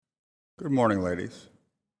Good morning, ladies.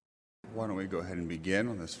 Why don't we go ahead and begin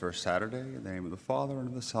on this first Saturday in the name of the Father, and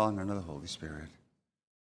of the Son, and of the Holy Spirit.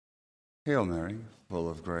 Hail Mary, full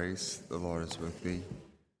of grace, the Lord is with thee.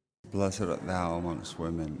 Blessed art thou amongst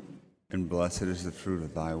women, and blessed is the fruit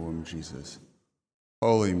of thy womb, Jesus.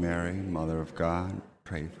 Holy Mary, Mother of God,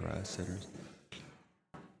 pray for us sinners.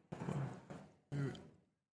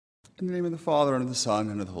 In the name of the Father, and of the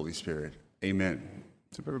Son, and of the Holy Spirit. Amen.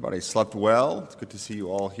 Hope everybody slept well. It's good to see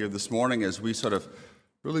you all here this morning as we sort of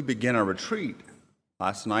really begin our retreat.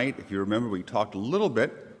 Last night, if you remember, we talked a little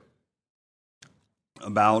bit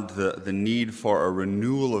about the need for a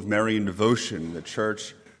renewal of Marian devotion. The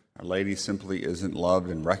Church, Our Lady, simply isn't loved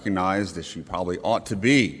and recognized as she probably ought to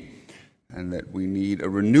be, and that we need a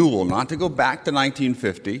renewal, not to go back to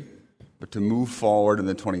 1950, but to move forward in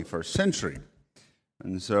the 21st century.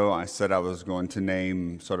 And so I said I was going to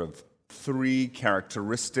name sort of three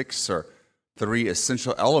characteristics or three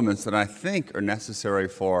essential elements that I think are necessary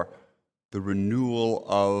for the renewal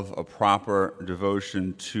of a proper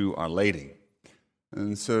devotion to Our Lady.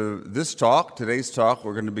 And so today's talk,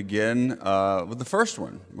 we're going to begin with the first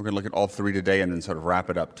one. We're going to look at all three today and then sort of wrap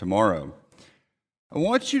it up tomorrow. I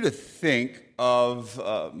want you to think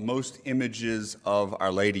of most images of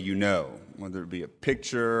Our Lady you know, whether it be a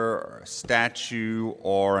picture or a statue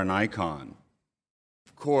or an icon.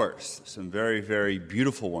 Of course, some very, very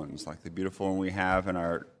beautiful ones, like the beautiful one we have in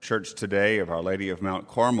our church today of Our Lady of Mount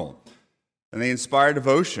Carmel. And they inspire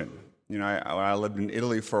devotion. You know, I lived in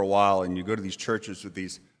Italy for a while, and you go to these churches with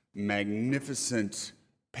these magnificent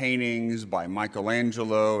paintings by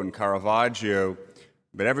Michelangelo and Caravaggio,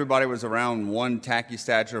 but everybody was around one tacky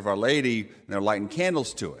statue of Our Lady, and they're lighting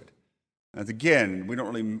candles to it. And again, we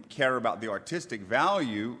don't really care about the artistic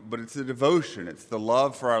value, but it's the devotion, it's the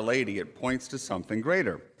love for Our Lady. It points to something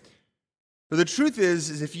greater. But the truth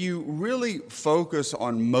is if you really focus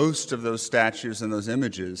on most of those statues and those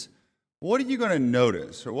images, what are you going to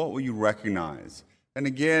notice, or what will you recognize? And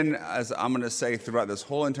again, as I'm going to say throughout this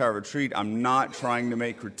whole entire retreat, I'm not trying to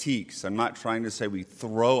make critiques. I'm not trying to say we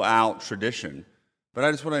throw out tradition. But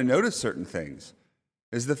I just want to notice certain things.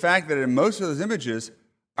 Is the fact that in most of those images,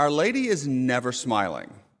 Our Lady is never smiling.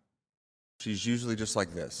 She's usually just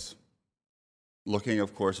like this, looking,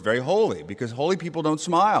 of course, very holy, because holy people don't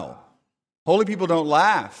smile. Holy people don't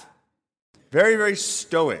laugh. Very, very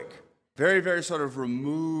stoic, very, very sort of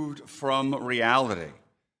removed from reality.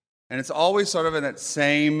 And it's always sort of in that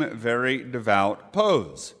same very devout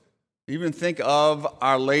pose. Even think of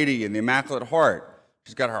Our Lady in the Immaculate Heart.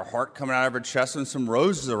 She's got her heart coming out of her chest and some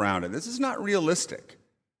roses around it. This is not realistic.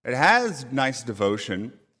 It has nice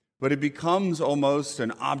devotion, but it becomes almost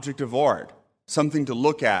an object of art, something to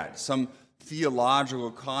look at, some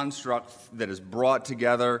theological construct that is brought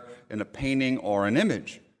together in a painting or an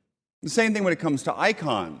image. The same thing when it comes to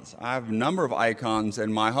icons. I have a number of icons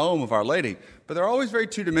in my home of Our Lady, but they're always very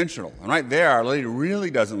two-dimensional. And right there, Our Lady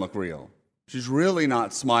really doesn't look real. She's really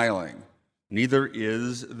not smiling. Neither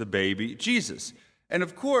is the baby Jesus. And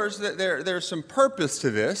of course, there's some purpose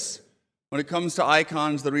to this. When it comes to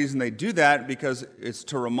icons, the reason they do that because it's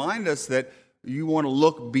to remind us that you want to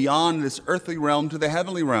look beyond this earthly realm to the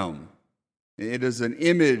heavenly realm. It is an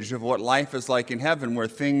image of what life is like in heaven, where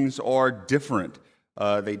things are different.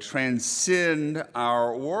 They transcend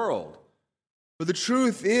our world. But the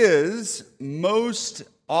truth is, most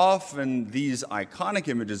often these iconic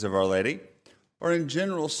images of Our Lady, or in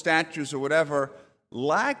general statues or whatever,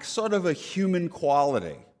 lack sort of a human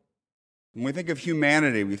quality. When we think of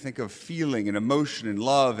humanity, we think of feeling and emotion and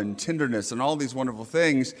love and tenderness and all these wonderful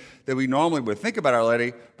things that we normally would think about Our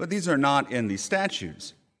Lady, but these are not in these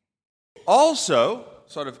statues. Also,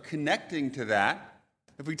 sort of connecting to that,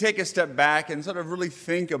 if we take a step back and sort of really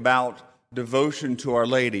think about devotion to Our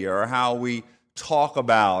Lady, or how we talk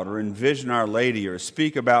about or envision Our Lady or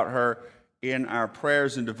speak about her in our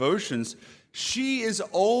prayers and devotions, she is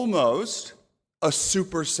almost a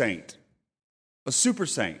super saint. A super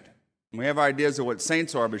saint. We have ideas of what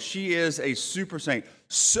saints are, but she is a super saint,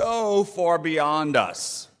 so far beyond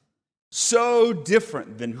us, so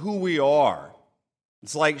different than who we are.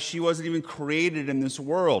 It's like she wasn't even created in this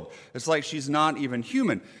world. It's like she's not even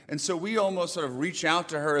human. And so we almost sort of reach out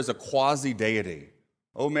to her as a quasi-deity.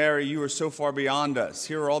 Oh, Mary, you are so far beyond us.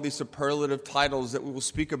 Here are all these superlative titles that we will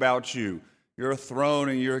speak about you. You're a throne,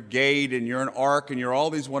 and you're a gate, and you're an ark, and you're all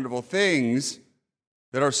these wonderful things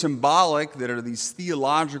that are symbolic, that are these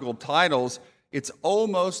theological titles. It's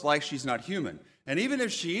almost like she's not human. And even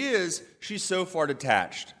if she is, she's so far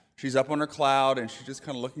detached. She's up on her cloud, and she's just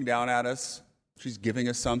kind of looking down at us. She's giving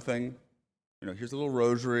us something. You know, here's a little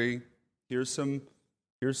rosary. Here's some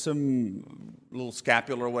little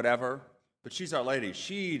scapula or whatever. but she's Our Lady.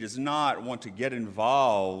 She does not want to get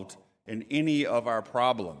involved in any of our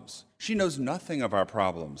problems. She knows nothing of our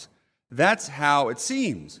problems. That's how it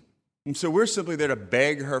seems. And so we're simply there to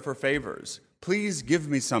beg her for favors. Please give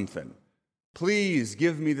me something. Please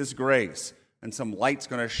give me this grace. And some light's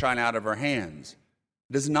going to shine out of her hands.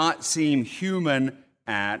 It does not seem human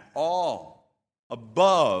at all,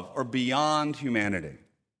 above or beyond humanity.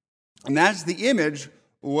 And that's the image,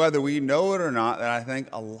 whether we know it or not, that I think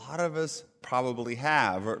a lot of us probably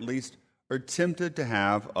have, or at least are tempted to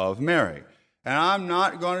have, of Mary. And I'm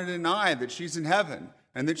not going to deny that she's in heaven,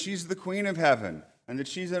 and that she's the Queen of Heaven, and that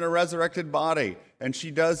she's in a resurrected body, and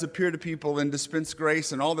she does appear to people and dispense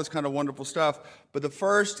grace and all this kind of wonderful stuff. But the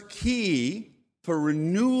first key for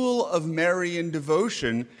renewal of Marian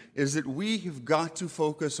devotion is that we have got to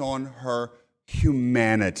focus on her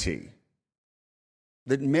humanity.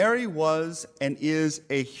 That Mary was and is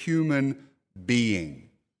a human being.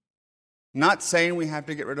 I'm not saying we have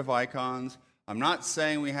to get rid of icons. I'm not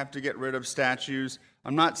saying we have to get rid of statues.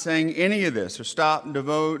 I'm not saying any of this, or stop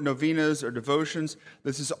novenas or devotions.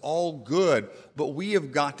 This is all good, but we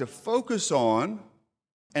have got to focus on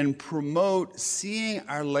and promote seeing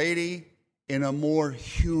Our Lady in a more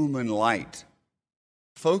human light,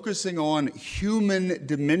 focusing on human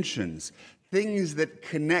dimensions, things that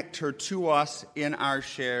connect her to us in our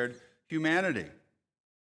shared humanity.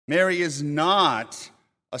 Mary is not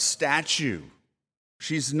a statue.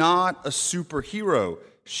 She's not a superhero.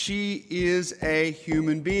 She is a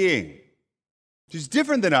human being. She's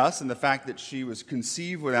different than us in the fact that she was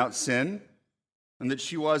conceived without sin and that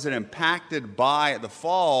she wasn't impacted by the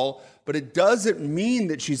fall, but it doesn't mean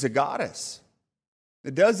that she's a goddess.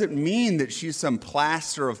 It doesn't mean that she's some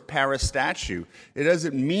plaster of Paris statue. It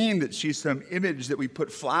doesn't mean that she's some image that we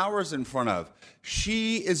put flowers in front of.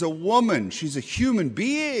 She is a woman. She's a human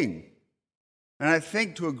being. And I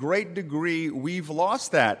think to a great degree we've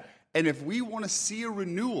lost that. And if we want to see a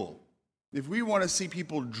renewal, if we want to see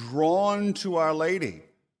people drawn to Our Lady,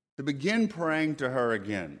 to begin praying to her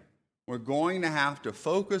again, we're going to have to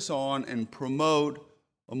focus on and promote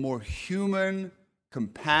a more human,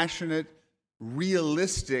 compassionate,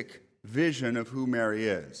 realistic vision of who Mary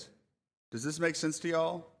is. Does this make sense to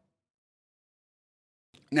y'all?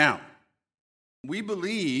 Now, we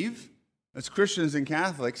believe, as Christians and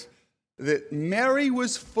Catholics, that Mary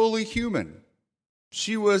was fully human.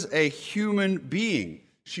 She was a human being.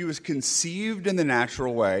 She was conceived in the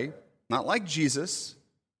natural way, not like Jesus,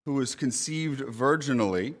 who was conceived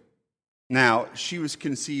virginally. Now, she was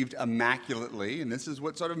conceived immaculately, and this is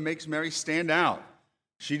what sort of makes Mary stand out.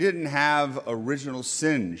 She didn't have original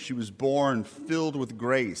sin. She was born filled with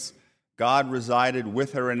grace. God resided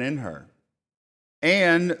with her and in her.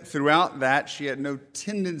 And throughout that, she had no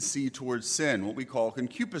tendency towards sin, what we call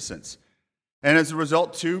concupiscence. And as a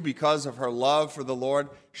result, too, because of her love for the Lord,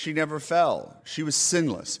 she never fell. She was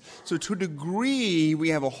sinless. So to a degree, we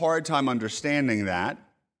have a hard time understanding that.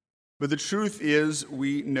 But the truth is,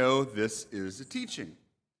 we know this is a teaching.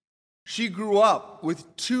 She grew up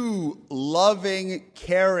with two loving,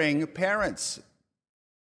 caring parents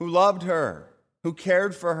who loved her, who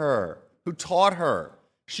cared for her, who taught her.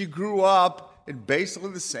 She grew up in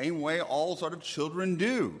basically the same way all sort of children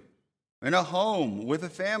do, in a home with a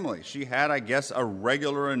family. She had, I guess, a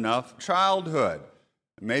regular enough childhood.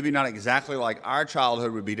 Maybe not exactly like our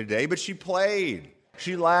childhood would be today, but she played,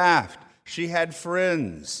 she laughed, she had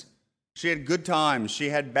friends, she had good times, she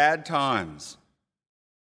had bad times.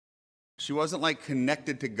 She wasn't like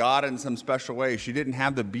connected to God in some special way. She didn't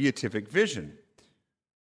have the beatific vision.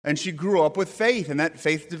 And she grew up with faith, and that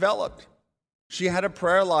faith developed. She had a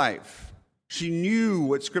prayer life. She knew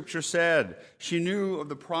what Scripture said. She knew of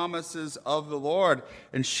the promises of the Lord,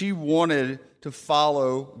 and she wanted to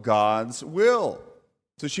follow God's will.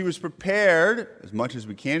 So she was prepared, as much as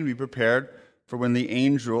we can be prepared, for when the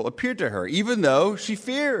angel appeared to her, even though she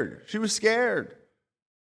feared. She was scared.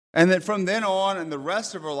 And that from then on and the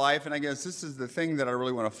rest of her life, and I guess this is the thing that I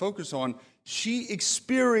really want to focus on, she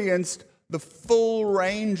experienced the full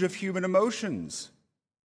range of human emotions.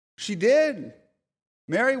 She did.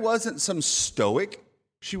 Mary wasn't some stoic.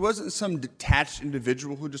 She wasn't some detached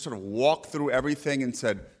individual who just sort of walked through everything and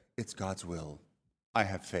said, it's God's will. I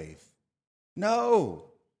have faith. No,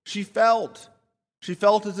 she felt. She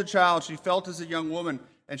felt as a child. She felt as a young woman.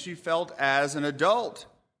 And she felt as an adult.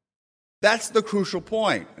 That's the crucial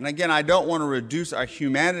point. And again, I don't want to reduce our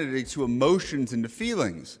humanity to emotions and to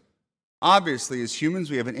feelings. Obviously, as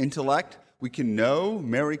humans, we have an intellect. We can know.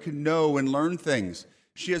 Mary can know and learn things.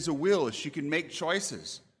 She has a will. She can make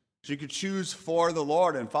choices. She could choose for the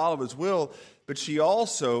Lord and follow His will. But she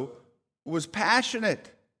also was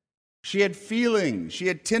passionate. She had feelings, she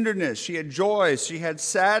had tenderness, she had joy, she had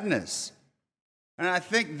sadness. And I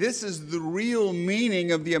think this is the real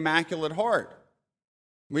meaning of the Immaculate Heart.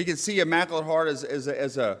 We can see Immaculate Heart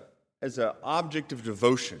as an object of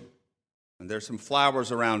devotion. And there's some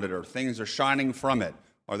flowers around it, or things are shining from it,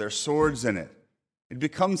 or there's swords in it. It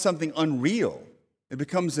becomes something unreal. It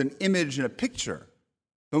becomes an image and a picture.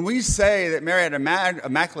 When we say that Mary had an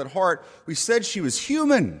Immaculate Heart, we said she was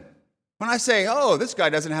human. When I say, oh, this guy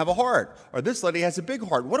doesn't have a heart, or this lady has a big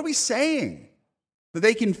heart, what are we saying? That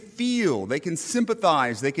they can feel, they can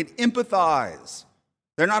sympathize, they can empathize.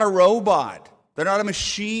 They're not a robot. They're not a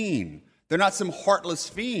machine. They're not some heartless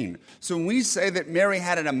fiend. So when we say that Mary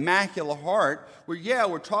had an immaculate heart,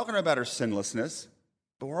 we're talking about her sinlessness,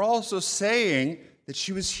 but we're also saying that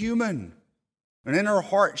she was human. And in her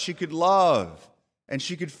heart, she could love, and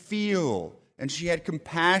she could feel, and she had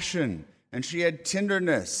compassion, and she had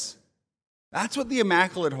tenderness. That's what the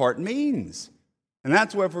Immaculate Heart means. And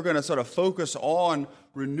that's where, if we're going to sort of focus on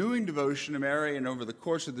renewing devotion to Mary and over the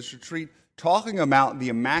course of this retreat, talking about the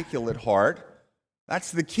Immaculate Heart,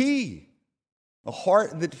 that's the key. A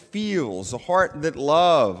heart that feels, a heart that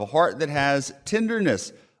loves, a heart that has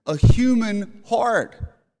tenderness, a human heart.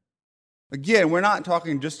 Again, we're not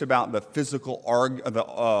talking just about the physical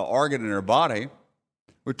organ in her body.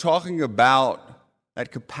 We're talking about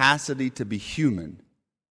that capacity to be human,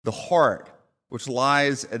 the heart, which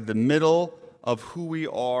lies at the middle of who we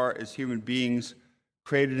are as human beings,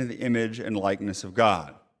 created in the image and likeness of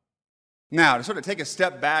God. Now, to sort of take a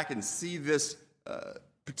step back and see this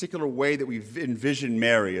particular way that we envision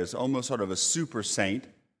Mary as almost sort of a super saint,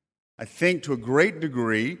 I think to a great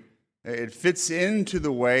degree it fits into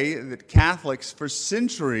the way that Catholics for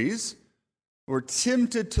centuries were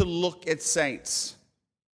tempted to look at saints.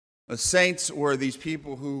 The saints were these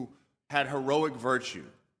people who had heroic virtue,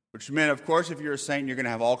 which meant, of course, if you're a saint, you're going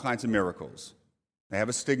to have all kinds of miracles. They have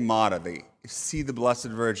a stigmata. They see the Blessed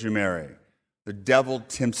Virgin Mary. The devil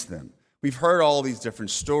tempts them. We've heard all these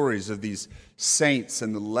different stories of these saints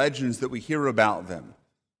and the legends that we hear about them.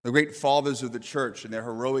 The great fathers of the church and their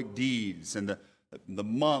heroic deeds, and the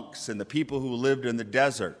monks and the people who lived in the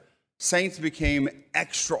desert. Saints became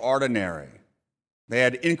extraordinary. They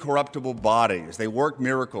had incorruptible bodies. They worked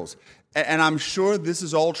miracles. And I'm sure this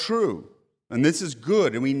is all true. And this is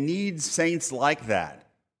good, and we need saints like that,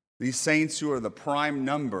 these saints who are the prime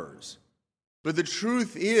numbers. But the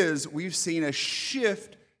truth is, we've seen a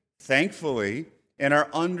shift, thankfully, in our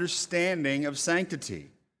understanding of sanctity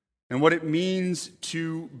and what it means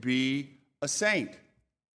to be a saint.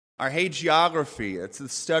 Our hagiography, it's the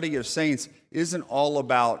study of saints, isn't all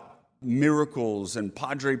about miracles and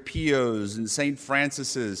Padre Pios and St.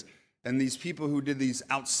 Francis's and these people who did these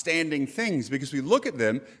outstanding things, because we look at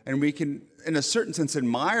them and we can, in a certain sense,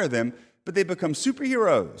 admire them, but they become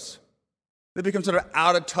superheroes. They become sort of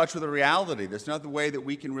out of touch with the reality. There's not the way that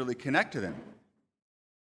we can really connect to them.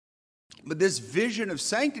 But this vision of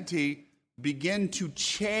sanctity began to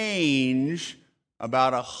change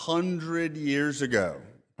about 100 years ago,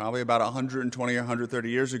 probably about 120 or 130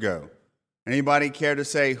 years ago. Anybody care to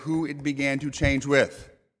say who it began to change with?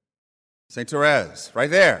 St. Therese, right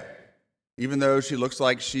there. Even though she looks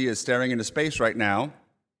like she is staring into space right now.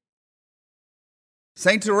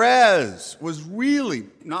 St. Therese was really,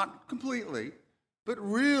 not completely, but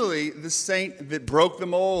really the saint that broke the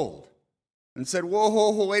mold and said,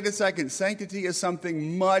 whoa, wait a second, sanctity is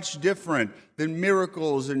something much different than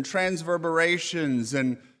miracles and transverberations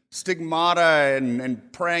and stigmata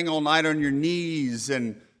and praying all night on your knees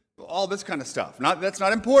and all this kind of stuff. That's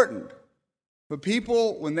not important. But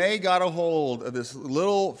people, when they got a hold of this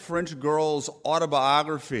little French girl's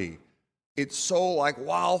autobiography, it sold like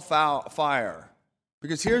wildfire.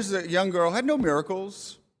 Because here's a young girl, had no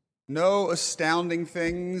miracles, no astounding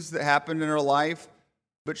things that happened in her life,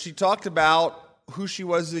 but she talked about who she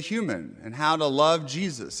was as a human and how to love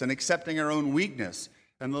Jesus and accepting her own weakness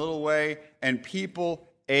in the little way, and people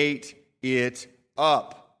ate it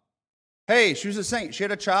up. Hey, she was a saint. She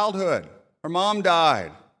had a childhood. Her mom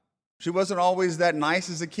died. She wasn't always that nice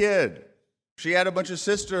as a kid. She had a bunch of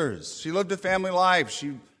sisters. She lived a family life.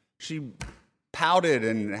 She pouted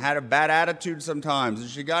and had a bad attitude sometimes. And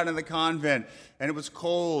she got in the convent, and it was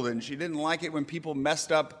cold, and she didn't like it when people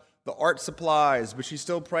messed up the art supplies, but she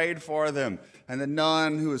still prayed for them. And the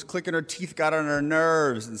nun who was clicking her teeth got on her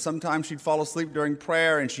nerves, and sometimes she'd fall asleep during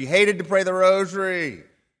prayer, and she hated to pray the rosary.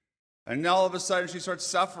 And all of a sudden she starts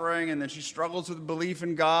suffering, and then she struggles with belief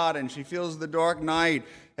in God, and she feels the dark night,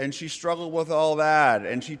 and she struggled with all that,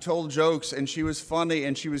 and she told jokes, and she was funny,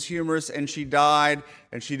 and she was humorous, and she died,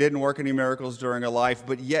 and she didn't work any miracles during her life,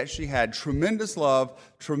 but yet she had tremendous love,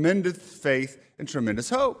 tremendous faith, and tremendous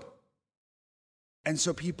hope. And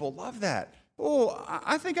so people love that. Oh,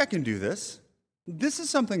 I think I can do this. This is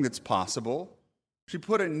something that's possible. She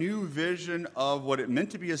put a new vision of what it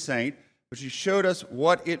meant to be a saint, but she showed us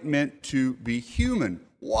what it meant to be human.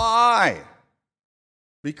 Why?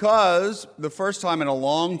 Because the first time in a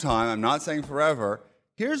long time, I'm not saying forever,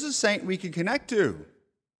 here's a saint we can connect to.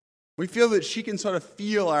 We feel that she can sort of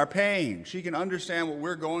feel our pain. She can understand what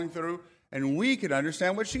we're going through, and we can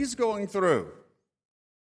understand what she's going through.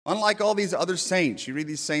 Unlike all these other saints, you read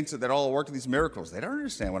these saints that all work these miracles. They don't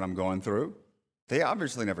understand what I'm going through. They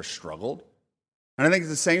obviously never struggled. And I think it's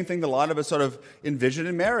the same thing that a lot of us sort of envision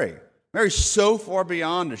in Mary. Mary's so far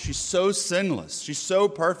beyond us. She's so sinless. She's so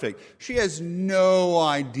perfect. She has no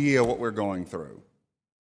idea what we're going through.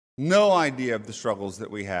 No idea of the struggles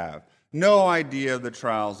that we have. No idea of the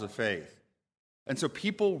trials of faith. And so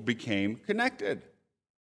people became connected.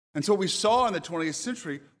 And so what we saw in the 20th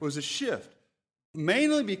century was a shift,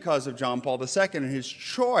 mainly because of John Paul II and his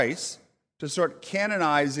choice to start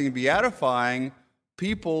canonizing and beatifying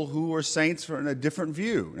people who were saints from a different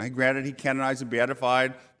view. Now, granted, he canonized and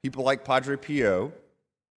beatified people like Padre Pio,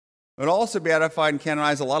 but also beatified and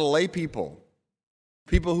canonized a lot of lay people,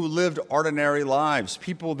 people who lived ordinary lives,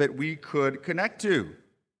 people that we could connect to.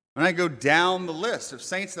 And I go down the list of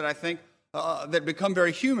saints that I think that become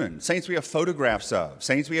very human, saints we have photographs of,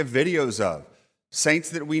 saints we have videos of, saints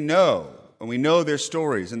that we know, and we know their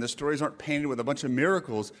stories, and their stories aren't painted with a bunch of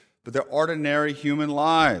miracles, but they're ordinary human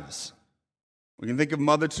lives. We can think of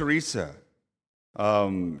Mother Teresa,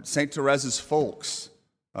 St. Therese's folks,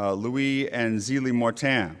 Louis and Zélie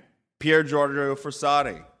Martin, Pier Giorgio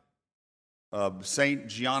Frassati, St.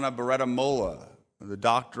 Gianna Beretta Molla, the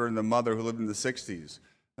doctor and the mother who lived in the 60s,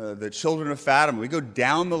 the children of Fatima. We go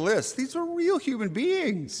down the list. These are real human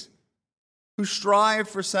beings who strive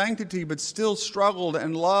for sanctity but still struggled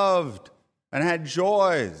and loved and had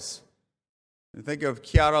joys. You think of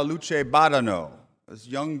Chiara Luce Badano, this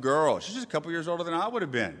young girl. She's just a couple years older than I would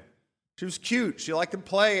have been. She was cute. She liked to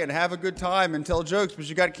play and have a good time and tell jokes, but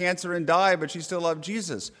she got cancer and died, but she still loved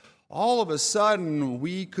Jesus. All of a sudden,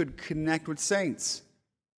 we could connect with saints.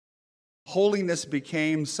 Holiness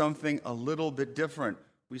became something a little bit different.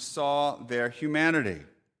 We saw their humanity.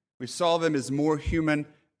 We saw them as more human,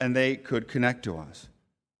 and they could connect to us.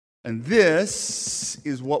 And this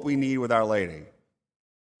is what we need with Our Lady.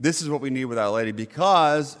 This is what we need with Our Lady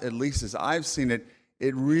because, at least as I've seen it,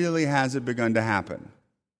 it really hasn't begun to happen.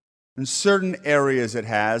 In certain areas it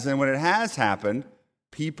has, and when it has happened,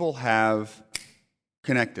 people have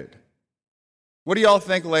connected. What do y'all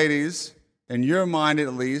think, ladies, in your mind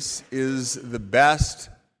at least, is the best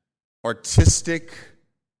artistic,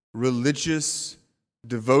 religious,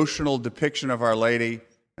 devotional depiction of Our Lady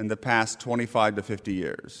in the past 25 to 50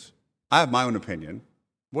 years? I have my own opinion.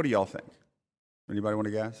 What do y'all think? Anybody want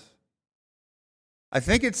to guess? I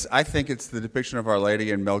think it's the depiction of Our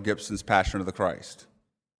Lady in Mel Gibson's Passion of the Christ.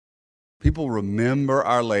 People remember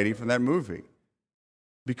Our Lady from that movie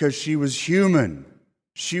because she was human.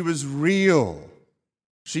 She was real.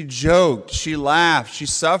 She joked. She laughed. She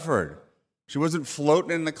suffered. She wasn't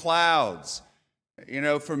floating in the clouds. You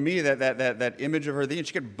know, for me, that image of her, she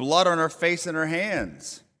got blood on her face and her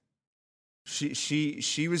hands.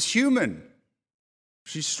 She was human.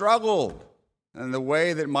 She struggled. And the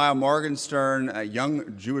way that Maya Morgenstern, a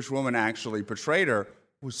young Jewish woman, actually portrayed her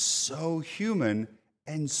was so human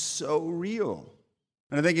and so real.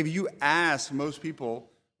 And I think if you ask most people,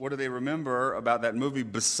 what do they remember about that movie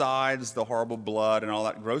besides the horrible blood and all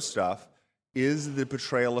that gross stuff, is the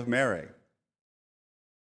portrayal of Mary.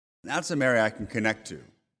 That's a Mary I can connect to.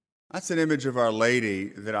 That's an image of Our Lady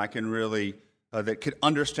that I can really, that could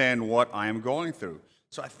understand what I am going through.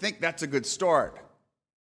 So I think that's a good start,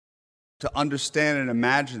 to understand and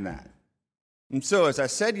imagine that. And so, as I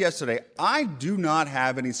said yesterday, I do not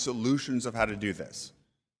have any solutions of how to do this.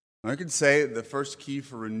 I could say the first key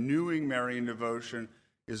for renewing Marian devotion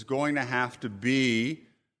is going to have to be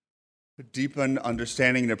a deepened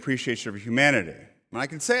understanding and appreciation of humanity. And I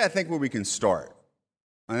can say, I think, where we can start.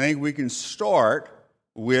 I think we can start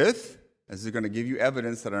with, as is going to give you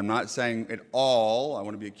evidence that I'm not saying at all, I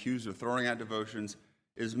want to be accused of throwing out devotions,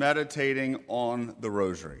 is meditating on the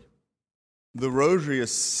Rosary. The Rosary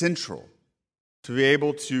is central to be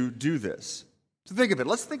able to do this. So think of it.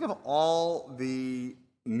 Let's think of all the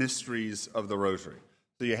mysteries of the Rosary.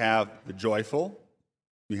 So you have the joyful,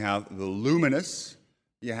 you have the luminous,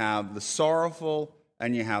 you have the sorrowful,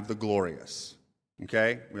 and you have the glorious.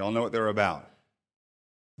 Okay? We all know what they're about.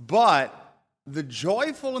 But the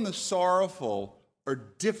joyful and the sorrowful are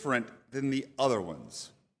different than the other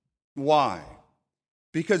ones. Why?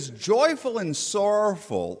 Because joyful and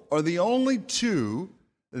sorrowful are the only two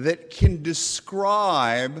that can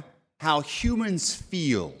describe how humans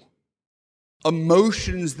feel,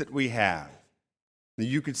 emotions that we have.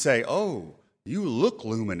 You could say, oh, you look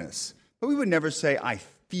luminous. But we would never say, I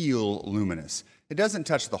feel luminous. It doesn't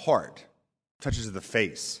touch the heart. It touches the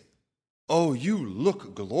face. Oh, you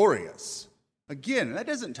look glorious. Again, that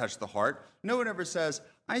doesn't touch the heart. No one ever says,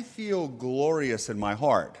 I feel glorious in my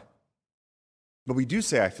heart. But we do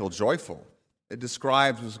say, I feel joyful. It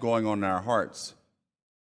describes what's going on in our hearts.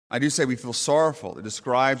 I do say we feel sorrowful. It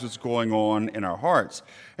describes what's going on in our hearts.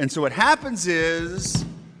 And so what happens is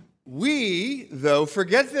we, though,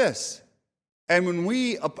 forget this. And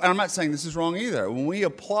I'm not saying this is wrong either, when we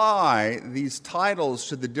apply these titles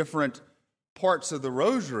to the different parts of the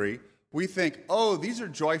rosary, we think, oh, these are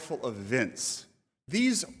joyful events.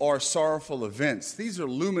 These are sorrowful events. These are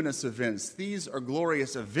luminous events. These are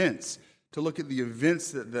glorious events, to look at the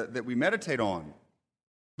events that we meditate on.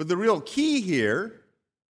 But the real key here,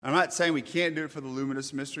 I'm not saying we can't do it for the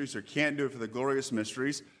luminous mysteries or can't do it for the glorious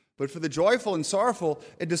mysteries, but for the joyful and sorrowful,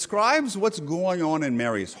 it describes what's going on in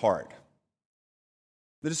Mary's heart.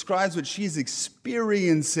 It describes what she's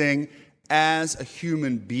experiencing as a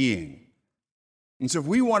human being. And so if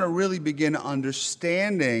we want to really begin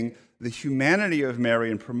understanding the humanity of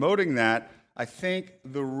Mary and promoting that, I think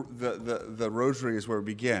the rosary is where we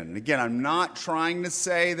begin. And again, I'm not trying to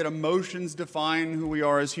say that emotions define who we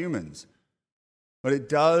are as humans, but it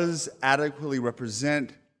does adequately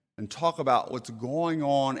represent and talk about what's going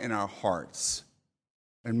on in our hearts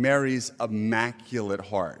and Mary's immaculate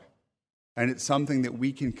heart. And it's something that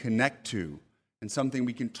we can connect to and something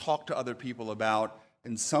we can talk to other people about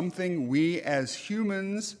and something we as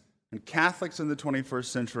humans and Catholics in the 21st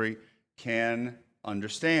century can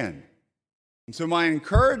understand. And so my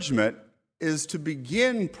encouragement is to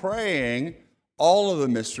begin praying all of the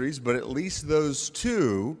mysteries, but at least those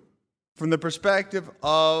two, from the perspective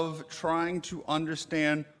of trying to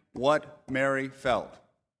understand what Mary felt.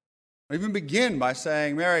 I even begin by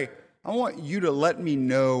saying, Mary, I want you to let me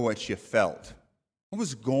know what you felt. What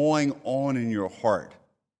was going on in your heart?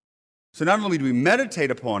 So not only do we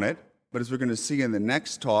meditate upon it, but as we're going to see in the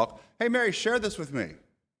next talk, hey, Mary, share this with me.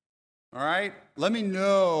 All right? Let me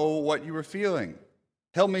know what you were feeling.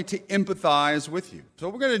 Help me to empathize with you. So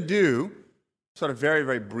what we're going to do, sort of very,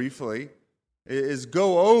 very briefly, is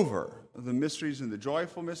go over the mysteries and the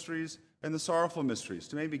joyful mysteries and the sorrowful mysteries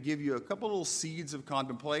to maybe give you a couple little seeds of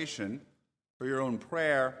contemplation for your own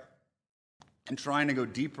prayer and trying to go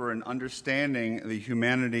deeper in understanding the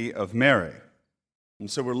humanity of Mary. And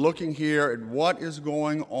so we're looking here at what is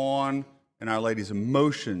going on in Our Lady's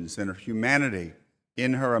emotions and her humanity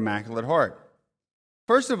in her Immaculate Heart.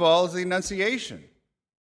 First of all is the Annunciation.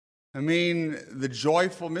 The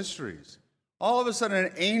joyful mysteries. All of a sudden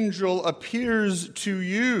an angel appears to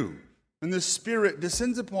you and the Spirit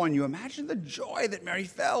descends upon you. Imagine the joy that Mary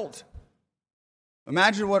felt.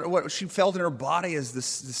 Imagine what she felt in her body as the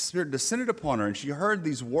Spirit descended upon her and she heard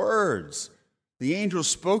these words. The angel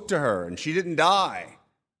spoke to her and she didn't die.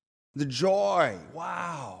 The joy,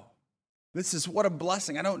 wow. What a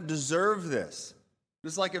blessing. I don't deserve this.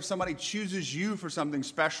 It's like if somebody chooses you for something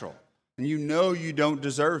special and you know you don't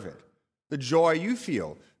deserve it. The joy you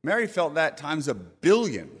feel. Mary felt that times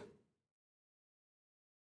 1,000,000,000.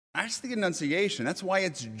 That's the Annunciation. That's why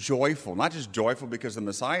it's joyful. Not just joyful because the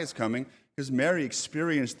Messiah is coming, because Mary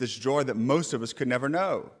experienced this joy that most of us could never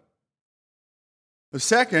know. The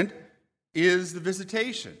second is the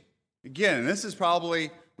Visitation. Again, this is probably,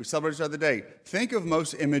 we celebrated the other day. Think of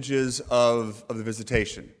most images of the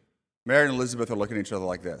Visitation. Mary and Elizabeth are looking at each other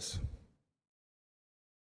like this.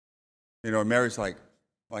 Mary's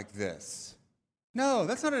like this. No,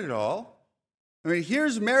 that's not it at all.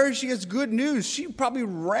 Here's Mary. She has good news. She probably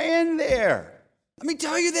ran there. Let me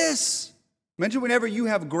tell you this. Imagine whenever you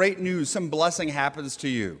have great news, some blessing happens to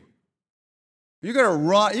you. You're going to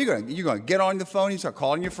run. You're going to get on the phone. You start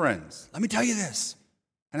calling your friends. Let me tell you this.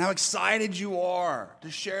 And how excited you are to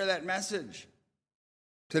share that message.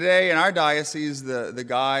 Today in our diocese, the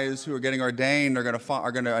guys who are getting ordained are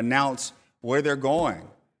going to announce where they're going.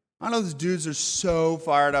 I know those dudes are so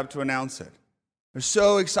fired up to announce it. They're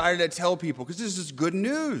so excited to tell people because this is good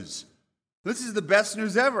news. This is the best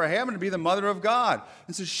news ever. I happen to be the mother of God.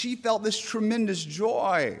 And so she felt this tremendous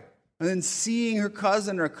joy. And then seeing her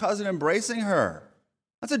cousin embracing her.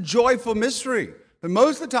 That's a joyful mystery. But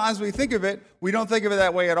most of the times we think of it, we don't think of it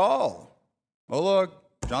that way at all. Oh, look,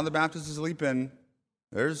 John the Baptist is sleeping.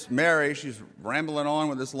 There's Mary. She's rambling on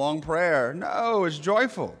with this long prayer. No, it's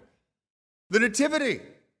joyful. The Nativity.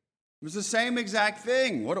 It was the same exact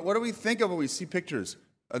thing. What do we think of when we see pictures?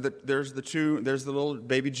 There's the little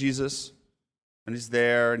baby Jesus, and he's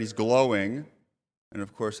there, and he's glowing. And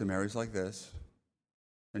of course, and Mary's like this,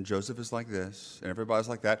 and Joseph is like this, and everybody's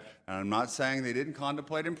like that. And I'm not saying they didn't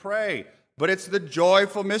contemplate and pray, but it's the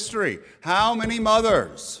joyful mystery. How many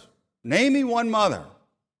mothers? Name me one mother.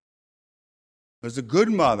 There's a good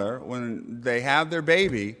mother, when they have their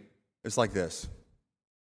baby, it's like this.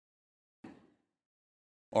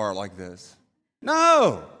 Or like this.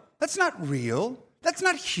 No, that's not real. That's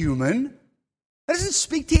not human. That doesn't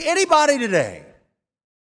speak to anybody today.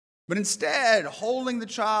 But instead, holding the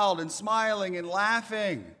child and smiling and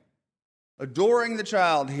laughing, adoring the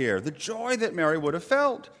child here, the joy that Mary would have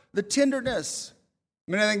felt, the tenderness.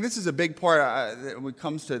 I mean, I think this is a big part when it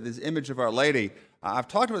comes to this image of Our Lady. I've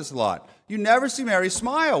talked about this a lot. You never see Mary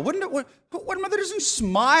smile. What mother doesn't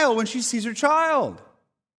smile when she sees her child?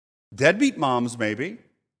 Deadbeat moms, maybe.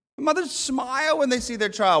 Mothers smile when they see their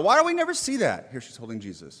child. Why do we never see that? Here she's holding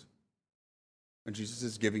Jesus. And Jesus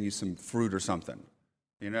is giving you some fruit or something.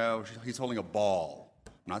 You know, he's holding a ball.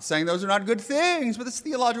 I'm not saying those are not good things, but it's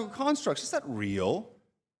theological constructs. It's not real.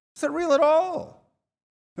 It's not real at all.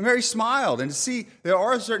 And Mary smiled. And to see, there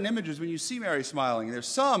are certain images when you see Mary smiling. There's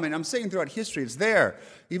some, and I'm saying throughout history, it's there.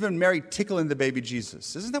 Even Mary tickling the baby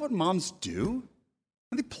Jesus. Isn't that what moms do?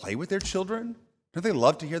 Don't they play with their children? Don't they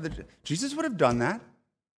love to hear that? Jesus would have done that.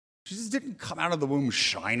 Jesus didn't come out of the womb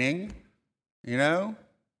shining. You know?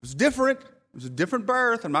 It was different. It was a different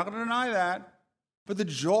birth. I'm not going to deny that. But the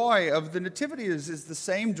joy of the nativity is the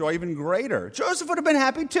same joy, even greater. Joseph would have been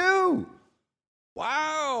happy too.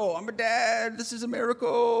 Wow, I'm a dad. This is a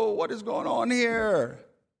miracle. What is going on here?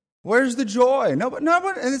 Where's the joy? No, and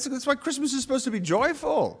that's why Christmas is supposed to be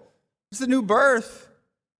joyful. It's the new birth.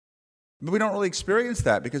 But we don't really experience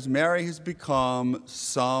that because Mary has become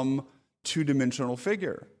some two-dimensional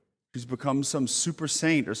figure. She's become some super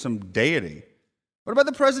saint or some deity. What about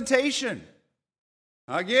the presentation?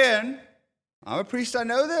 Again, I'm a priest, I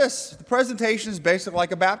know this. The presentation is basically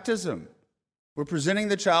like a baptism. We're presenting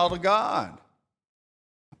the child to God.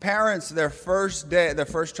 Parents, their first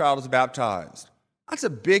child is baptized. That's a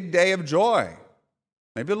big day of joy.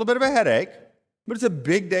 Maybe a little bit of a headache, but it's a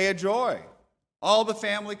big day of joy. All the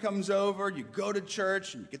family comes over, you go to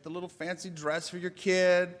church, and you get the little fancy dress for your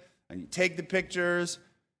kid, and you take the pictures,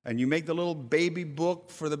 and you make the little baby book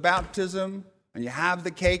for the baptism, and you have the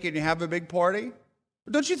cake, and you have a big party.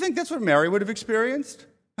 But don't you think that's what Mary would have experienced?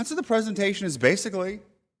 That's what the presentation is basically.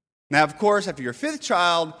 Now, of course, after your fifth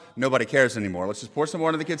child, nobody cares anymore. Let's just pour some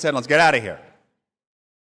water on the kid's head and let's get out of here.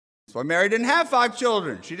 That's why Mary didn't have 5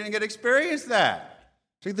 children. She didn't get to experience that.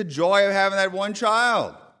 She had the joy of having that one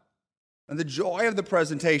child. And the joy of the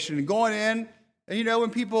presentation and going in. And you know, when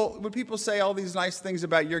people say all these nice things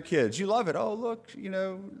about your kids, you love it. Oh, look,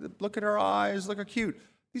 look at her eyes, look how cute.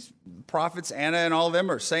 These prophets, Anna and all of them,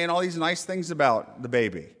 are saying all these nice things about the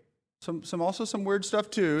baby. Some weird stuff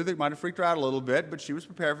too that might have freaked her out a little bit, but she was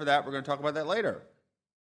prepared for that. We're going to talk about that later.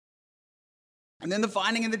 And then the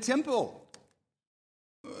finding in the temple.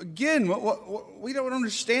 Again, we don't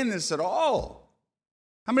understand this at all.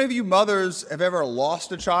 How many of you mothers have ever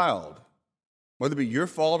lost a child? Whether it be your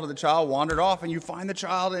fault or the child wandered off, and you find the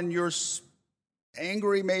child and you're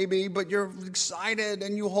angry maybe, but you're excited,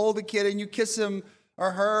 and you hold the kid and you kiss him or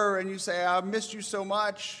her and you say, I missed you so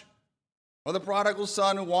much. Or the prodigal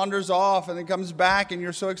son who wanders off and then comes back, and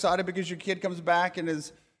you're so excited because your kid comes back and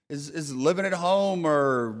is living at home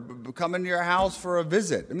or coming to your house for a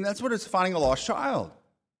visit. I mean, that's what it's finding a lost child.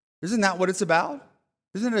 Isn't that what it's about?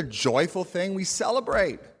 Isn't it a joyful thing we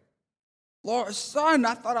celebrate? Lord, son,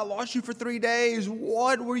 I thought I lost you for 3 days.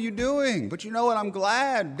 What were you doing? But you know what? I'm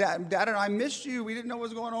glad. Dad and I missed you. We didn't know what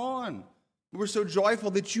was going on. We were so joyful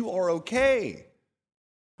that you are okay.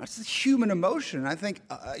 That's the human emotion. I think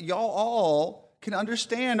y'all all can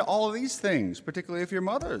understand all of these things, particularly if you're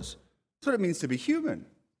mothers. That's what it means to be human.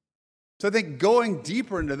 So I think going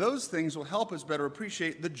deeper into those things will help us better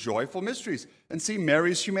appreciate the joyful mysteries and see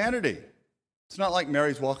Mary's humanity. It's not like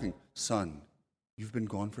Mary's walking, son, you've been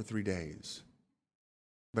gone for 3 days,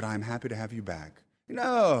 but I'm happy to have you back.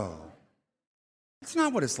 No, it's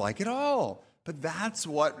not what it's like at all. But that's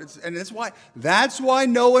why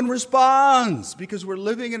no one responds, because we're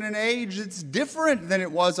living in an age that's different than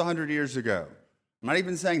it was 100 years ago. I'm not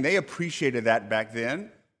even saying they appreciated that back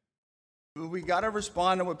then. But we got to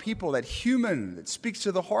respond to what people, that human, that speaks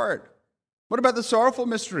to the heart. What about the sorrowful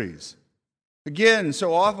mysteries? Again,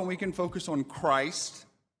 so often we can focus on Christ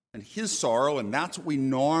and his sorrow, and that's what we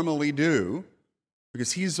normally do,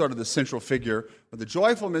 because he's sort of the central figure. But the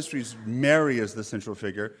joyful mysteries, Mary is the central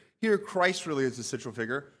figure. Here, Christ really is the central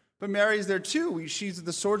figure, but Mary is there too.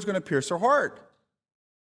 The sword's going to pierce her heart.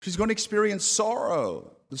 She's going to experience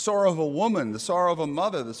sorrow, the sorrow of a woman, the sorrow of a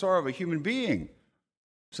mother, the sorrow of a human being.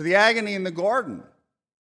 So the agony in the garden,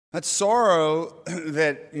 That sorrow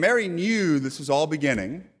that Mary knew this was all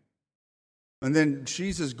beginning, and then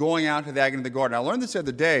Jesus going out to the agony of the garden. I learned this the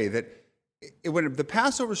other day, that when the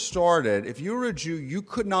Passover started, if you were a Jew, you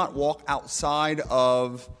could not walk outside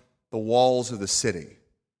of the walls of the city.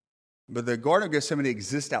 But the Garden of Gethsemane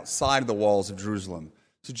exists outside of the walls of Jerusalem.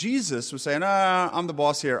 So Jesus was saying, I'm the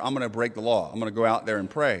boss here. I'm going to break the law. I'm going to go out there and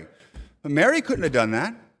pray. But Mary couldn't have done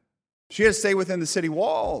that. She had to stay within the city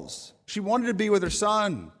walls. She wanted to be with her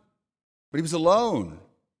son, but he was alone.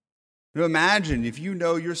 Imagine if you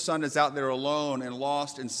know your son is out there alone and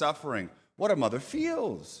lost and suffering, what a mother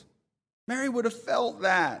feels. Mary would have felt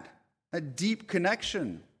that deep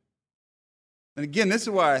connection. And again, this is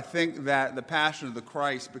why I think that the Passion of the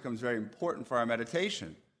Christ becomes very important for our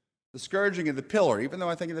meditation. The scourging of the pillar, even though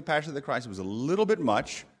I think in the Passion of the Christ was a little bit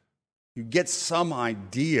much, you get some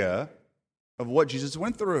idea of what Jesus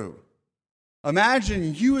went through.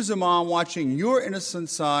 Imagine you as a mom watching your innocent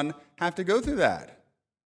son have to go through that.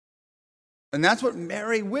 And that's what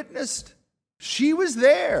Mary witnessed. She was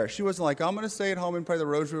there. She wasn't like, I'm going to stay at home and pray the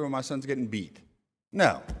rosary when my son's getting beat.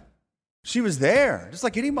 No. She was there, just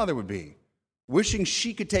like any mother would be, wishing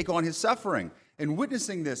she could take on his suffering and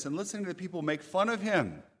witnessing this and listening to the people make fun of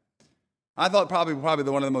him. I thought probably one of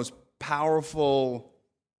the most powerful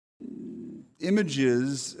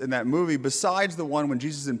images in that movie, besides the one when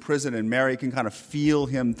Jesus is in prison and Mary can kind of feel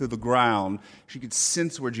him through the ground. She could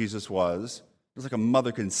sense where Jesus was. It was like a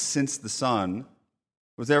mother can sense the son.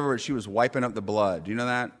 Was ever she was wiping up the blood. Do you know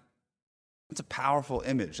that? It's a powerful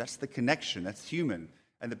image. That's the connection. That's human.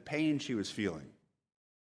 And the pain she was feeling.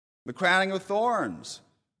 The crowning of thorns.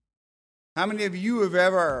 How many of you have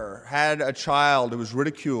ever had a child who was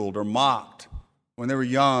ridiculed or mocked when they were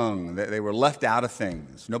young? They were left out of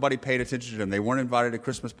things. Nobody paid attention to them. They weren't invited to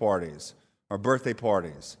Christmas parties or birthday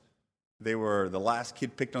parties. They were the last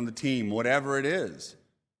kid picked on the team, whatever it is.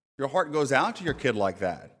 Your heart goes out to your kid like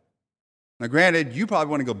that. Now, granted, you probably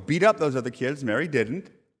want to go beat up those other kids. Mary didn't.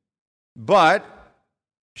 But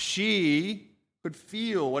she could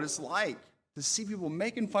feel what it's like to see people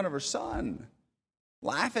making fun of her son,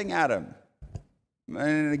 laughing at him.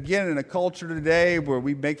 And again, in a culture today where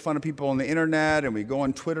we make fun of people on the internet and we go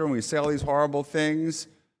on Twitter and we say all these horrible things,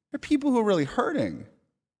 there are people who are really hurting.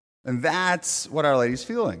 And that's what Our Lady's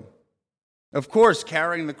feeling. Of course,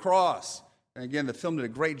 carrying the cross. And again, the film did a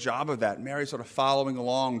great job of that. Mary sort of following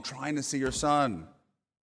along, trying to see her son.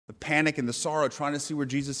 The panic and the sorrow, trying to see where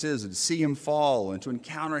Jesus is and to see him fall and to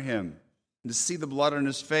encounter him and to see the blood on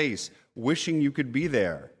his face, wishing you could be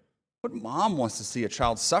there. What mom wants to see a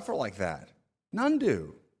child suffer like that? None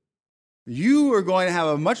do. You are going to have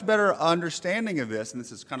a much better understanding of this, and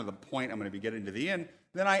this is kind of the point I'm going to be getting to the end,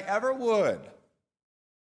 than I ever would.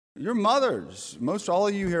 You're mothers. Most all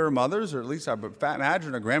of you here are mothers, or at least I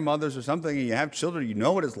imagine are grandmothers or something, and you have children. You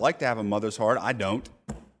know what it's like to have a mother's heart. I don't.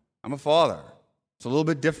 I'm a father. It's a little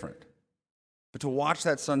bit different. But to watch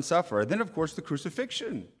that son suffer, and then, of course, the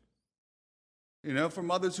crucifixion. You know, for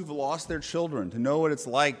mothers who've lost their children, to know what it's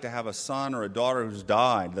like to have a son or a daughter who's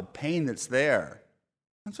died, the pain that's there.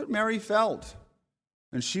 That's what Mary felt.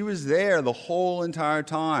 And she was there the whole entire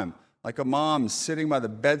time, like a mom sitting by the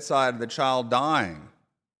bedside of the child dying.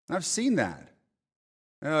 And I've seen that.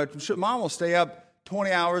 You know, mom will stay up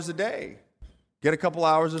 20 hours a day, get a couple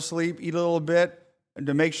hours of sleep, eat a little bit, and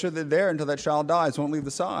to make sure they're there until that child dies, won't leave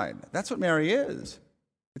the side. That's what Mary is.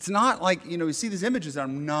 It's not like, you know, you see these images, and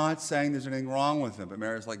I'm not saying there's anything wrong with them, but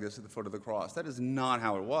Mary's like this at the foot of the cross. That is not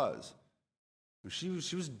how it was. She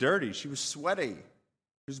was dirty. She was sweaty.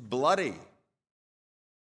 She was bloody.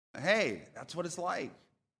 Hey, that's what it's like.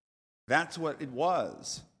 That's what it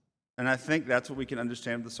was. And I think that's what we can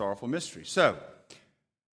understand with the sorrowful mystery. So,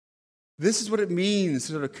 this is what it means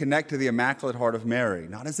to sort of connect to the Immaculate Heart of Mary.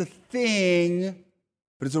 Not as a thing,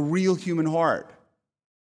 but as a real human heart.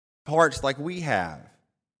 Hearts like we have.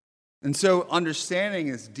 And so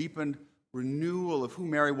understanding this deepened renewal of who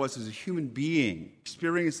Mary was as a human being,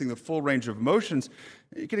 experiencing the full range of emotions,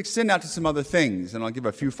 it can extend out to some other things. And I'll give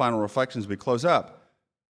a few final reflections as we close up.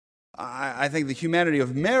 I think the humanity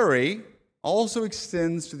of Mary also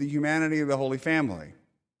extends to the humanity of the Holy Family.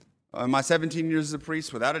 In my 17 years as a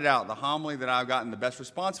priest, without a doubt, the homily that I've gotten the best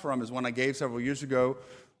response from is one I gave several years ago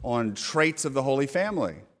on traits of the Holy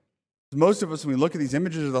Family. Most of us, when we look at these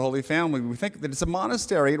images of the Holy Family, we think that it's a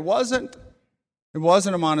monastery. It wasn't. It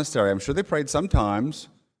wasn't a monastery. I'm sure they prayed sometimes,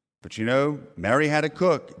 but you know, Mary had to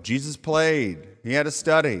cook. Jesus played. He had to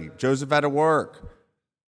study. Joseph had to work.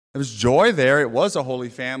 There was joy there. It was a Holy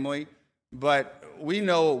Family, but we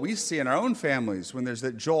know what we see in our own families when there's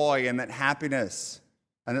that joy and that happiness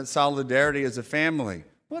and that solidarity as a family.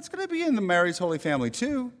 Well, it's going to be in the Mary's Holy Family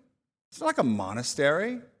too. It's not like a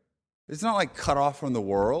monastery. It's not like cut off from the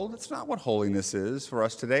world. It's not what holiness is for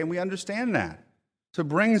us today, and we understand that. So it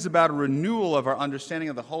brings about a renewal of our understanding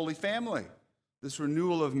of the Holy Family, this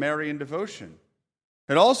renewal of Marian devotion.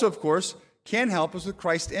 It also, of course, can help us with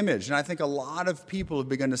Christ's image, and I think a lot of people have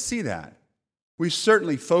begun to see that. We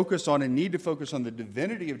certainly focus on and need to focus on the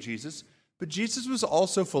divinity of Jesus, but Jesus was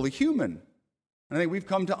also fully human. And I think we've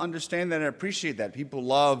come to understand that and appreciate that. People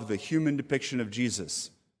love the human depiction of Jesus.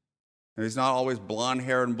 And he's not always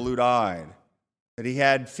blonde-haired and blue-eyed. That he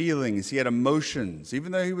had feelings, he had emotions.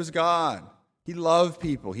 Even though he was God, he loved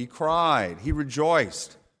people, he cried, he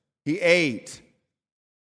rejoiced, he ate,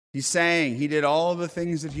 he sang, he did all the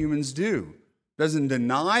things that humans do. Doesn't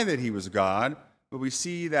deny that he was God, but we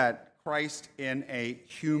see that Christ in a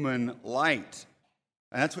human light.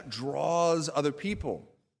 And that's what draws other people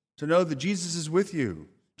to know that Jesus is with you.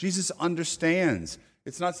 Jesus understands.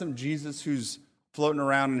 It's not some Jesus who's floating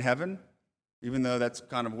around in heaven, even though that's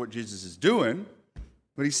kind of what Jesus is doing,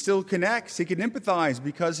 but he still connects. He can empathize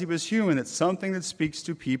because he was human. It's something that speaks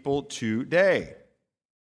to people today.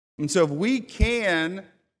 And so if we can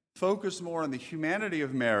focus more on the humanity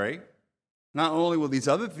of Mary, not only will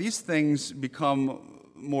these things become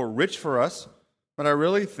more rich for us, but I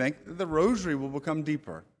really think that the rosary will become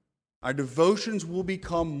deeper. Our devotions will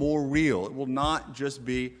become more real. It will not just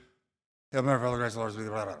be, just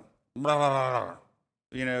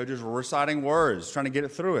reciting words, trying to get it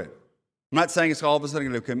through it. I'm not saying it's all of a sudden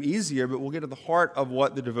going to become easier, but we'll get to the heart of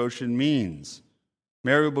what the devotion means.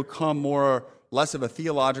 Mary will become less of a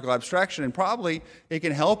theological abstraction, and probably it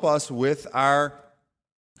can help us with our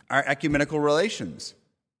ecumenical relations.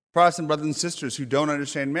 Protestant brothers and sisters who don't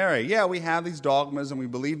understand Mary, yeah, we have these dogmas and we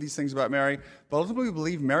believe these things about Mary, but ultimately we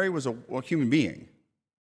believe Mary was a human being,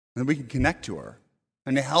 and we can connect to her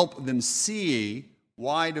and to help them see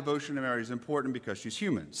why devotion to Mary is important because she's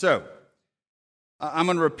human. So, I'm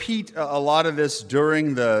going to repeat a lot of this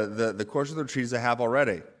during the course of the retreats I have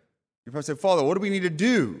already. You probably say, Father, what do we need to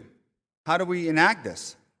do? How do we enact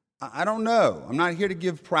this? I don't know. I'm not here to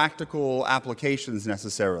give practical applications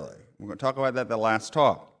necessarily. We're going to talk about that the last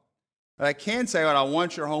talk. But I can say what I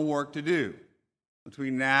want your homework to do.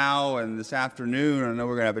 Between now and this afternoon, I know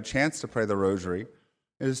we're going to have a chance to pray the rosary,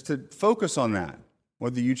 is to focus on that.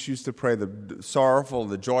 Whether you choose to pray the sorrowful,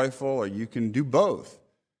 the joyful, or you can do both.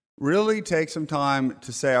 Really take some time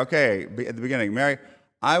to say, okay, at the beginning, Mary,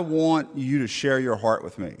 I want you to share your heart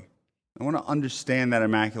with me. I want to understand that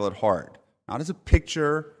Immaculate Heart. Not as a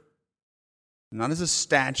picture, not as a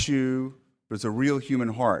statue, but as a real human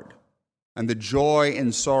heart. And the joy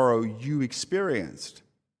and sorrow you experienced.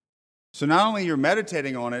 So not only you're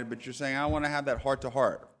meditating on it, but you're saying, I want to have that heart to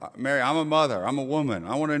heart. Mary, I'm a mother, I'm a woman.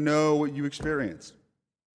 I want to know what you experienced.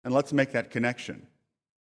 And let's make that connection.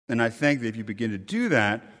 And I think that if you begin to do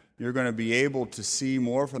that, you're going to be able to see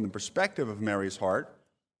more from the perspective of Mary's heart,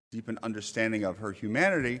 deepen understanding of her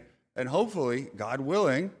humanity, and hopefully, God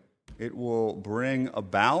willing, it will bring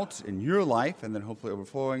about in your life, and then hopefully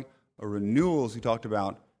overflowing, a renewal, as we talked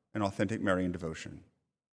about, an authentic Marian devotion.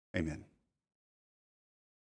 Amen.